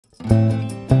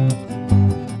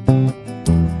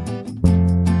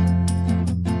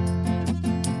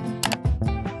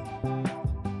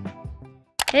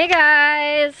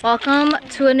Hi guys! Welcome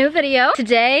to a new video.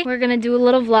 Today we're gonna do a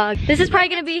little vlog. This is probably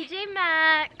gonna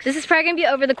be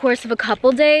over the course of a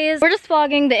couple days. We're just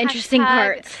vlogging the interesting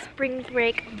parts. Spring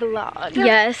break vlog.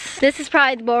 Yes, this is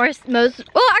probably the well,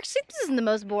 actually this isn't the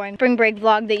most boring spring break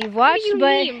vlog that you've watched, What do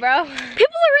you mean, bro?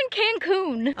 People are in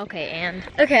Cancun.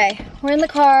 Okay, We're in the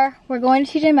car. We're going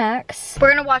to TJ Maxx.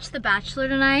 We're gonna watch The Bachelor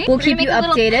tonight. We'll keep you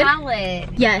updated.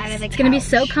 Yes, it's gonna be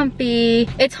so comfy.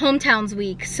 It's hometowns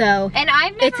week, so and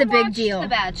I've never it's a big watched deal. The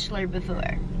Bachelor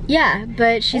before. Yeah,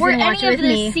 but she's gonna watch it with me. Or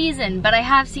any of this season, but I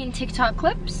have seen TikTok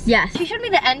clips. Yes. She showed me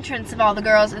the entrance of all the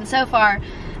girls, and so far,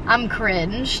 I'm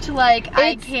cringed. Like,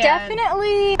 I can't. It's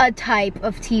definitely a type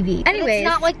of TV. Anyways. It's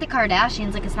not like the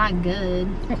Kardashians, like it's not good.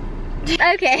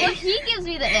 Okay. Well, he gives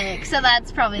me the ick, so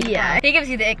that's probably the problem. He gives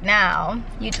you the ick now.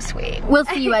 You just wait. We'll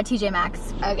see you at TJ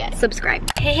Maxx. Okay. Subscribe.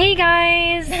 Hey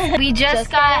guys, we just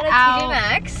got out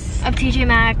of TJ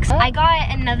Maxx. I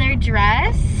got another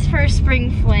dress for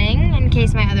spring fling in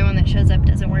case my other one that shows up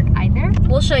doesn't work either.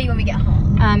 We'll show you when we get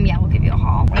home. Yeah, we'll give you a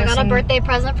haul. I got a birthday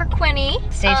present for Quinny.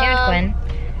 Stay tuned, Quinn.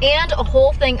 And a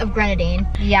whole thing of grenadine.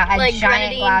 Yeah, a like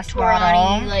giant glass Torani,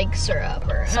 bottle. like syrup.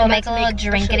 So we'll make a little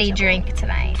drinkity drink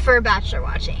tonight. For Bachelor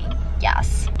watching.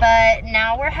 Yes. But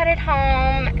now we're headed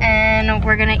home and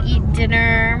we're gonna eat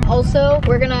dinner. Also,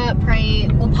 we're gonna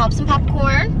we'll pop some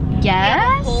popcorn.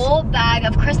 Yes. And a whole bag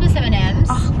of Christmas M&Ms.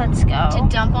 Oh, let's go. To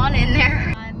dump on in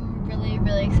there. I'm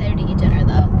really excited to eat dinner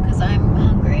though, because I'm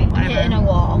hungry. Hitting a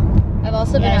wall. I've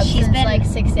also been up since like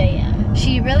 6 a.m.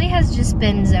 She really has just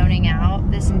been zoning out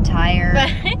this entire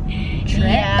trip.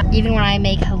 Yeah. Even when I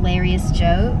make hilarious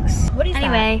jokes. What is that?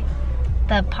 Anyway,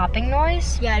 the popping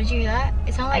noise. Yeah, did you hear that?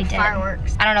 It sounded like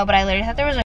fireworks. I don't know, but I literally thought there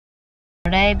was a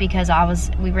today because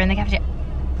we were in the cafeteria.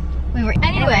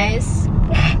 Anyways,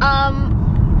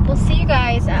 we'll see you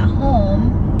guys at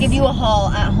home. Give you a haul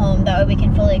at home, that way we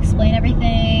can fully explain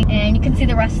everything and you can see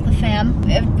the rest of the fam.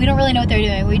 We don't really know what they're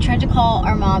doing. We tried to call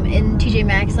our mom in TJ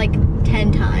Maxx like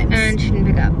 10 times. And she didn't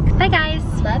pick up. Bye guys.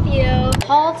 Love you.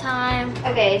 Haul time.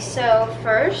 Okay, so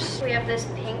first we have this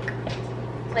pink,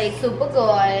 like super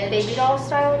good baby doll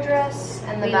style dress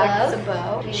and the back is a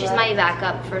bow. She's my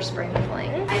backup for spring fling.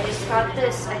 I just got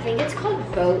this, I think it's called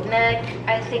boat neck,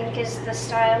 I think is the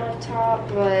style of top,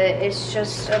 but it's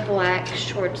just a black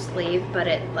short sleeve, but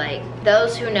it like,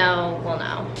 those who know will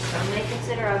know. Some may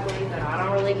consider ugly, but I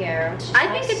don't really care. I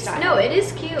think it's, no, it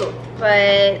is cute.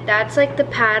 But that's like the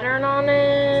pattern on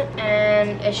it,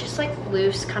 and it's just like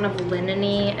loose, kind of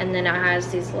linen-y, and then it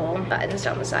has these little buttons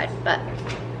down the side, but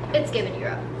it's giving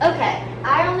Europe. Okay,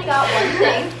 I only got one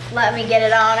thing. Let me get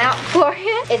it on out for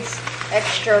you. It's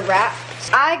extra wrapped.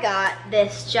 I got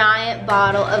this giant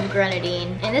bottle of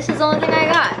grenadine, and this is the only thing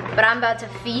I got. But I'm about to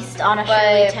feast on a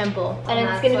Shirley Temple, and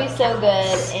it's gonna be so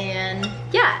good. And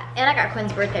yeah, and I got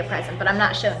Quinn's birthday present, but I'm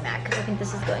not showing that because I think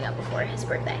this is going up before his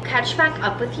birthday. Catch back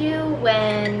up with you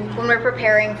when we're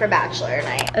preparing for Bachelor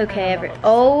night. Okay,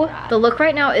 the look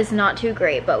right now is not too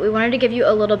great, but we wanted to give you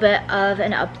a little bit of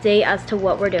an update as to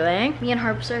what we're doing. Me and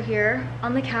Harps are here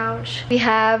on the couch. We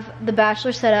have the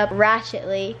Bachelor set up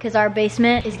ratchetly because our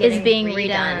basement is being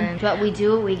redone. But we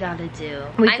do what we gotta do.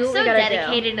 I'm so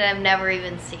dedicated and I've never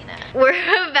even seen it.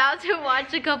 We're about to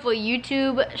watch a couple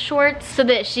YouTube shorts so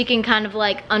that she can kind of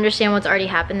like understand what's already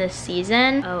happened this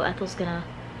season. Oh,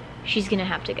 she's gonna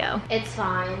have to go. It's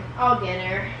fine, I'll get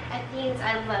her. It means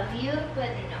I love you, but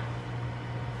no.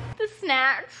 The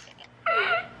snacks.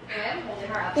 I'm holding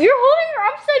her upside. You're holding her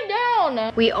upside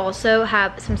down. We also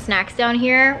have some snacks down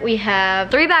here. We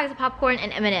have 3 bags of popcorn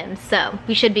and M&Ms, so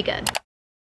we should be good.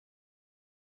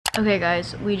 Okay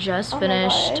guys, we just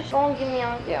finished. Don't get me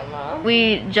on camera.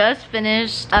 We just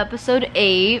finished episode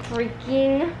 8.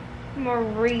 Freaking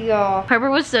Maria. Harper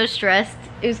was so stressed.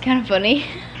 It was kind of funny.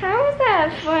 How is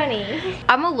that funny?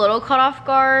 I'm a little caught off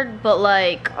guard, but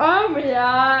like...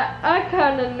 Yeah, I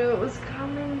kind of knew it was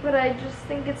coming, but I just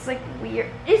think it's like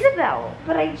weird. Isabelle,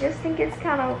 but I just think it's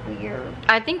kind of weird.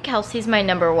 I think Kelsey's my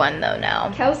 #1 though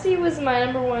now. Kelsey was my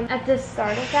 #1 at the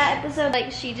start of that episode.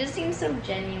 Like, she just seems so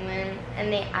genuine,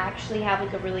 and they actually have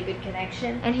like a really good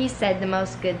connection. And he said the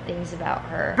most good things about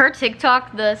her. Her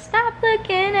TikTok, the stop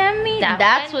looking at me.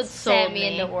 That's what sold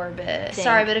me into orbit.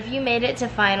 Sorry, but if you made it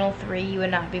to Final 3, you would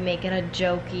not be making a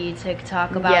jokey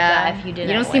TikTok about that if you didn't.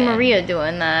 You don't see Maria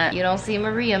doing that. You don't see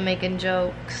Maria making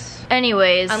jokes.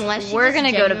 Anyways, unless we're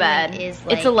gonna go to bed.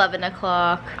 Like, it's 11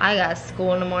 o'clock. I got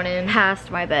school in the morning. Past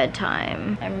my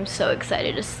bedtime. I'm so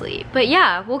excited to sleep. But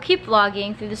yeah, we'll keep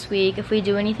vlogging through this week if we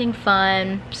do anything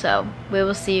fun. So we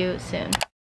will see you soon.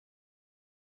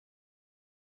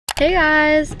 Hey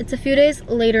guys, it's a few days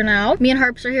later now. Me and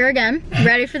Harps are here again,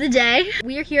 ready for the day.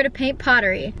 We are here to paint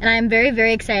pottery, and I'm very,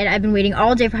 very excited. I've been waiting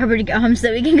all day for Harper to get home so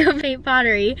that we can go paint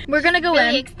pottery. We're gonna go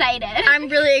really excited. I'm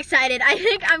really excited. I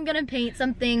think I'm gonna paint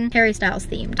something Harry Styles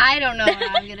themed. I don't know what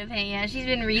I'm gonna paint yet. She's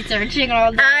been researching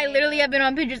all day. I literally have been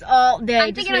on Pinterest all day.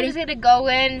 I'm thinking I'm just gonna go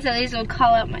in so they will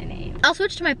call out my name. I'll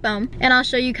switch to my phone and I'll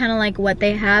show you kind of like what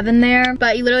they have in there,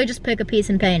 but you literally just pick a piece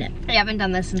and paint it. I haven't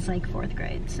done this since like 4th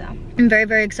grade, so. I'm very,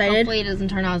 very excited. Hopefully it doesn't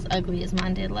turn out as ugly as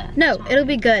mine did last No, time. it'll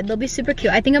be good. They'll be super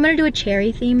cute. I think I'm gonna do a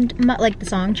cherry themed, like the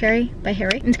song Cherry by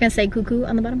Harry. It's gonna say cuckoo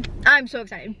on the bottom. I'm so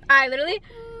excited. I'm very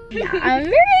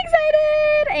excited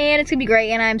and it's gonna be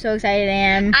great and I'm so excited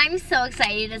and I'm so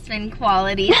excited to spend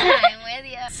quality time with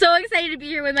you. So excited to be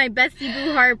here with my bestie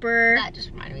boo Harper. That just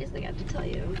reminded me, so I got to tell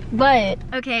you. But,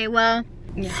 okay, well,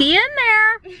 yeah. See you in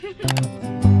there.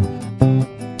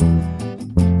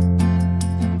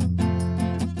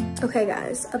 Okay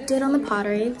guys, update on the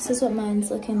pottery. This is what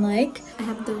mine's looking like. I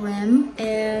have the rim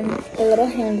and a little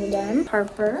handle done.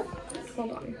 Harper.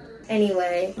 Hold on.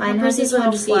 Anyway, mine has these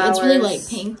little flowers. It's really light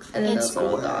pink. And then it's those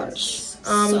little dots.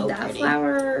 So that pretty.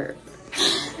 flower.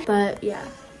 But yeah.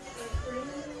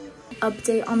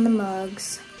 Update on the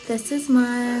mugs. This is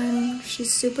mine.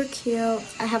 She's super cute.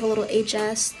 I have a little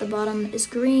HS. The bottom is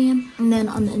green. And then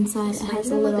on the inside it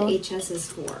has a little... What the HS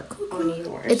is for on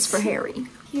yours. It's for Harry.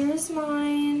 Here's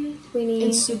mine.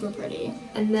 It's super pretty.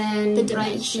 And then the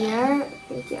right here,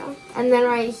 thank you. And then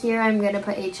right here, I'm gonna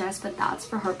put HS, but that's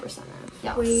for her percent.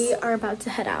 Yes. We are about to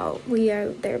head out.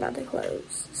 They're about to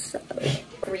close, so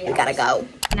we gotta go.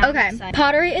 Okay,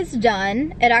 pottery is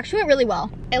done. It actually went really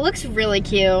well. It looks really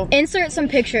cute. Insert some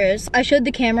pictures. I showed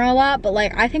the camera a lot, but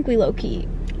like I think we low-key.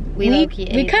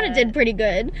 We kind of did pretty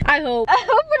good. I hope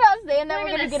we're not saying that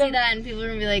we're gonna get see that and people are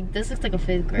gonna be like, this looks like a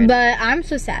 5th grade. But I'm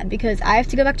so sad because I have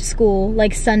to go back to school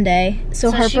like Sunday.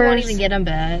 So Harper's, she won't even get them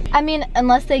back. I mean,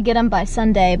 unless they get them by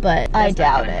Sunday, but I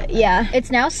doubt it. Yeah, it's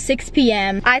now 6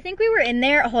 p.m. I think we were in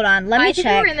there. Hold on, let me check. I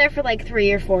think we were in there for like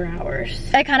 3 or 4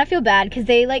 hours. I kind of feel bad because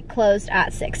they like closed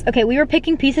at 6. Okay, we were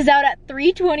picking pieces out at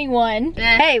 3:21.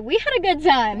 Hey, we had a good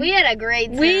time. We had a great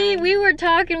time. We were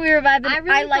talking, we were vibing. I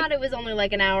really thought it was only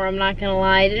like an hour. I'm not gonna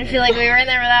lie. I didn't feel like we were in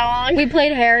there for that long. We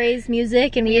played Harry's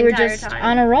music and we were just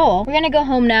on a roll. We're gonna go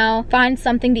home now, find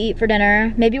something to eat for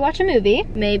dinner, maybe watch a movie.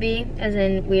 Maybe, as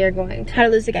in we are going to. How to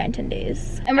Lose a Guy in 10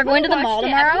 Days. And we're going to the mall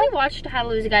tomorrow. I've only watched How to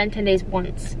Lose a Guy in 10 Days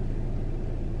once.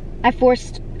 I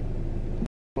forced to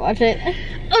watch it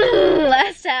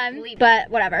last time, but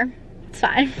whatever. It's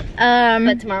fine.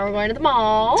 But tomorrow we're going to the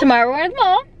mall.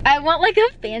 I want like a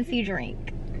fancy drink.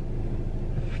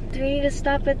 Do we need to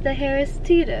stop at the Harris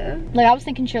Teeter? Like I was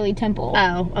thinking Shirley Temple.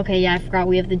 Oh, okay, yeah, I forgot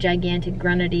we have the gigantic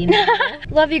grenadine.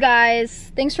 Love you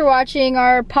guys. Thanks for watching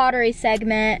our pottery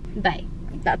segment. Bye.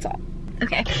 That's all.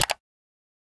 Okay.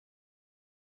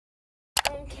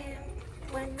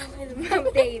 When I'm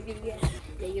my baby, yeah,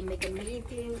 you're making me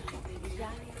feel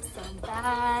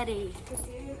somebody.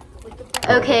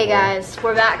 Okay guys,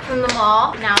 we're back from the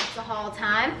mall. Now it's the haul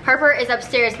time. Harper is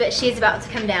upstairs, but she's about to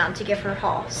come down to give her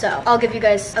haul. So I'll give you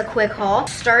guys a quick haul.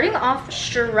 Starting off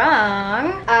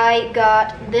strong, I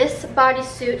got this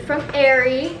bodysuit from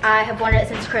Aerie. I have wanted it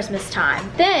since Christmas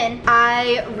time. Then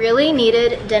I really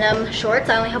needed denim shorts.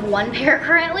 I only have one pair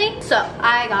currently. So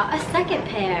I got a second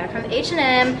pair from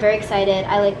H&M. Very excited,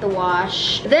 I like the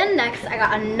wash. Then next I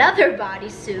got another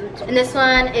bodysuit. And this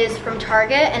one is from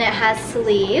Target and it has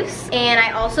sleeves. And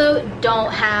I also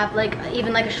don't have like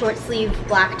even like a short sleeve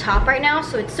black top right now,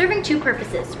 so it's serving 2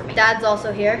 purposes for me. Dad's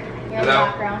also here. You're in the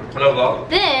background. Hello.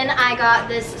 Then I got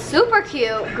this super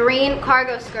cute green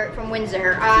cargo skirt from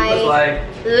Windsor. I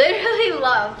literally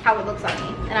love how it looks on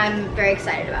me and I'm very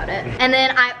excited about it. And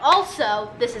then I also,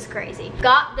 this is crazy,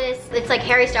 got this, it's like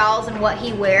Harry Styles and what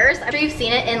he wears. I'm sure you've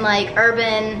seen it in like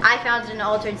Urban, I found it in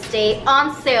Altered State,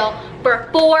 on sale for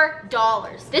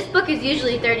 $4. This book is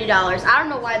usually $30. I don't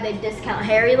know why they discount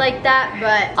Harry like that,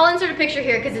 but I'll insert a picture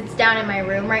here because it's down in my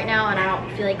room right now and I don't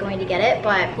feel like going to get it,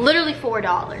 but literally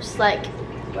 $4. Like,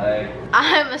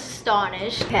 I'm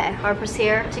astonished. Okay, Harper's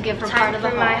here to give her part of the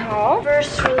my haul.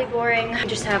 First, really boring. I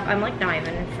just have, I'm like not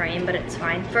even in frame, but it's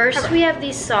fine. First, we have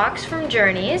these socks from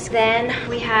Journeys. Then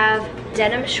we have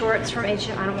denim shorts from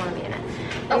H&M. I don't want to be in it.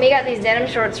 And we got these denim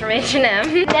shorts from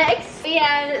H&M. Next, we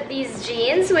have these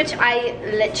jeans, which I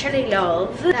literally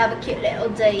love. They have a cute little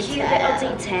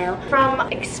detail.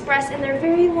 From Express, and they're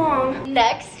very long.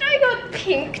 Next, I got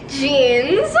pink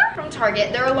jeans from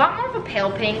Target. They're a lot more of a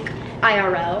pale pink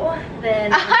IRL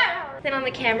than on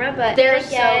the camera, but they're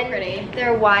again, so pretty.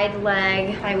 They're wide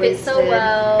leg, Fit so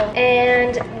well.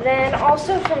 And then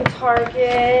also from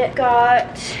Target,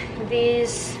 got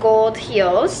these gold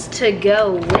heels to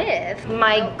go with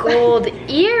my gold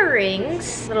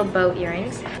earrings, little bow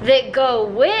earrings, that go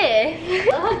with... I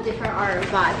love how different our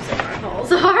vibes of our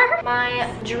hauls are. My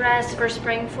dress for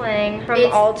spring fling from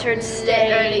Altered State.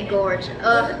 Literally gorgeous.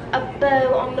 A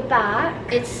bow on the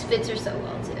back. It fits her so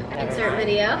well too. Insert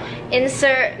video.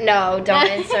 No, don't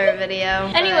insert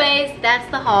video. Anyways, that's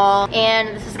the haul, and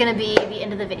this is gonna be the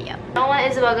end of the video. I don't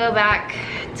let Isabel go back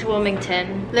to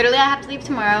Wilmington. Literally, I have to leave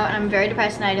tomorrow, and I'm very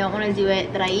depressed, and I don't want to do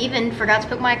it. But I even forgot to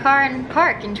put my car in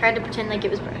park and tried to pretend like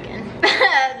it was broken.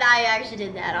 I actually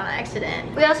did that on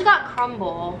accident. We also got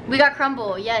crumble. We got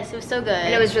crumble. Yes, it was so good.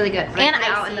 And it was really good. And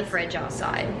out in the fridge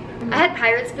outside. I had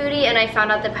Pirate's Booty, and I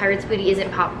found out that Pirate's Booty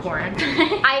isn't popcorn.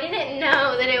 I didn't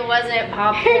know that it wasn't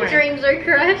popcorn. Your dreams are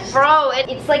crushed. Bro,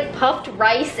 it's like puffed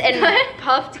rice and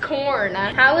puffed corn.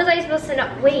 How was I supposed to know?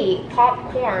 Wait,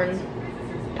 popcorn.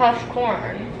 Puffed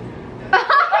corn.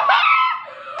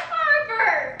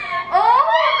 Harper!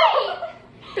 Oh!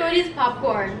 So it is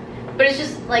popcorn, but it's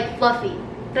just like fluffy.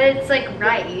 But it's like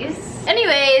rice.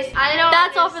 Anyways,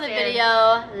 that's all for the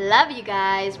understand. video. Love you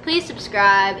guys. Please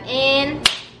subscribe, and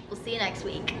we'll see you next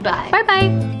week. Bye.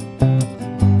 Bye-bye.